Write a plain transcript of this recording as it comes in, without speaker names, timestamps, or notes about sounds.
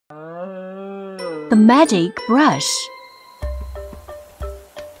The Magic Brush.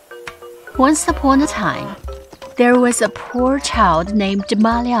 Once upon a time, there was a poor child named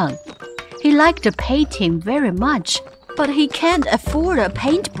Ma Liang. He liked painting very much, but he can't afford a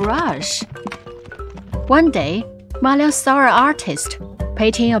paintbrush. One day, Ma Liang saw an artist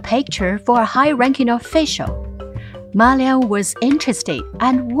painting a picture for a high-ranking official. Ma Liang was interested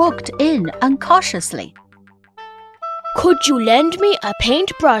and walked in uncautiously. Could you lend me a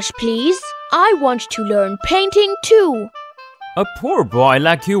paintbrush, please? I want to learn painting too. A poor boy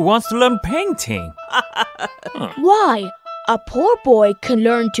like you wants to learn painting. Why? A poor boy can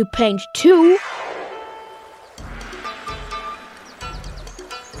learn to paint too.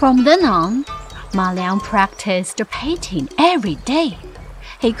 From then on, Ma Liang practiced painting every day.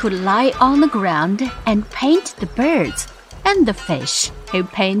 He could lie on the ground and paint the birds and the fish. He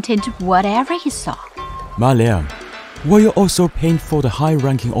painted whatever he saw. Ma Liang, will you also paint for the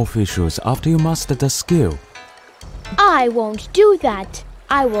high-ranking officials after you master the skill? I won't do that.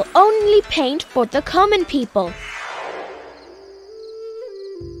 I will only paint for the common people.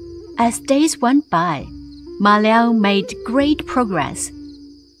 As days went by, Ma Liang made great progress.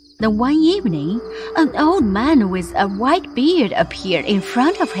 Then one evening, an old man with a white beard appeared in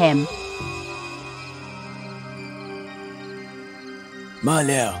front of him. Ma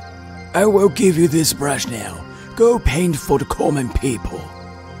Liang, I will give you this brush now. Go paint for the common people.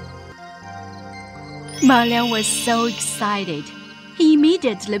 Ma Liang was so excited. He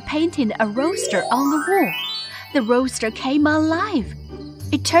immediately painted a rooster on the wall. The rooster came alive.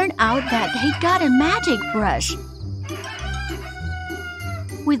 It turned out that he got a magic brush.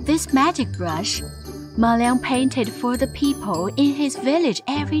 With this magic brush, Ma Liang painted for the people in his village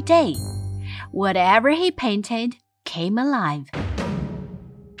every day. Whatever he painted came alive.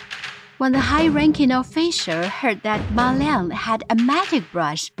 When the high-ranking official heard that Ma Liang had a magic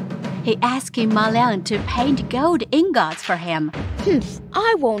brush, he asked Ma Liang to paint gold ingots for him.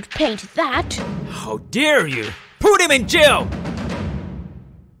 I won't paint that. How dare you! Put him in jail!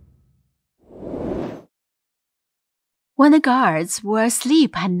 When the guards were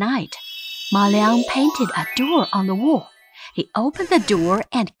asleep at night, Ma Liang painted a door on the wall. He opened the door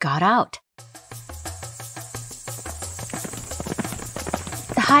and got out.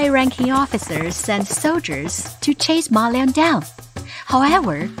 The high-ranking officers sent soldiers to chase Ma Liang down.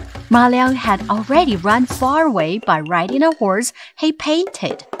 However, Ma Liang had already run far away by riding a horse he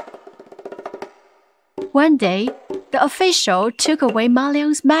painted. One day, the official took away Ma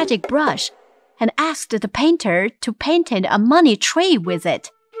Liang's magic brush and asked the painter to paint a money tree with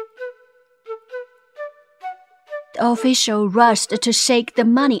it. The official rushed to shake the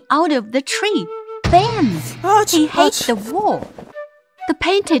money out of the tree. Then, he hit the wall. The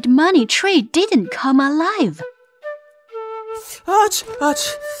painted money tree didn't come alive. Ouch! Ouch!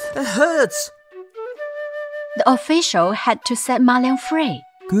 It hurts! The official had to set Ma Liang free.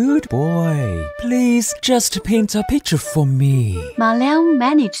 Good boy. Please just paint a picture for me. Ma Liang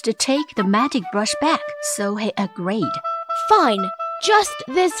managed to take the magic brush back, so he agreed. Fine, just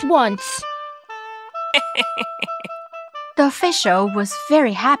this once. The official was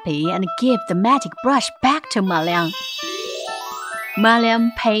very happy and gave the magic brush back to Ma Liang. Ma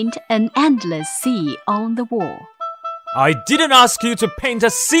Liang painted an endless sea on the wall. I didn't ask you to paint a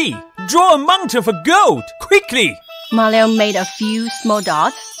sea! Draw a mountain for gold! Quickly! Ma Liang made a few small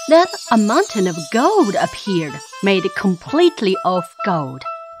dots. Then a mountain of gold appeared, made completely of gold.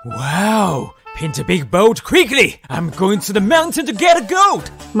 Wow! Paint a big boat quickly! I'm going to the mountain to get a gold!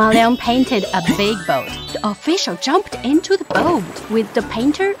 Ma Liang painted a big boat. The official jumped into the boat with the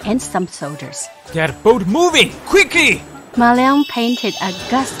painter and some soldiers. Get boat moving! Quickly! Ma Liang painted a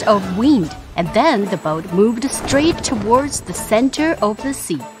gust of wind, and then the boat moved straight towards the center of the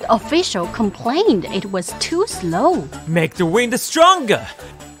sea. The official complained it was too slow. Make the wind stronger!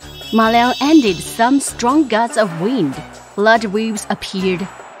 Ma Liang ended some strong gusts of wind. Blood waves appeared,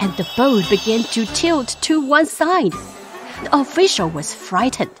 and the boat began to tilt to one side. The official was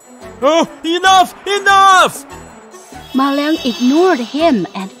frightened. Oh, enough! Enough! Ma Liang ignored him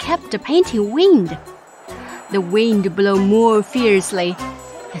and kept painting wind. The wind blew more fiercely.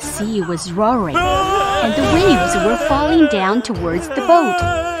 The sea was roaring, and the waves were falling down towards the boat.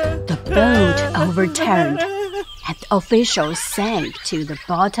 The boat overturned, and the official sank to the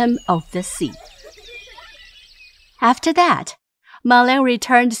bottom of the sea. After that, Ma Liang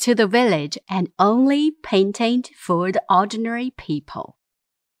returned to the village and only painted for the ordinary people.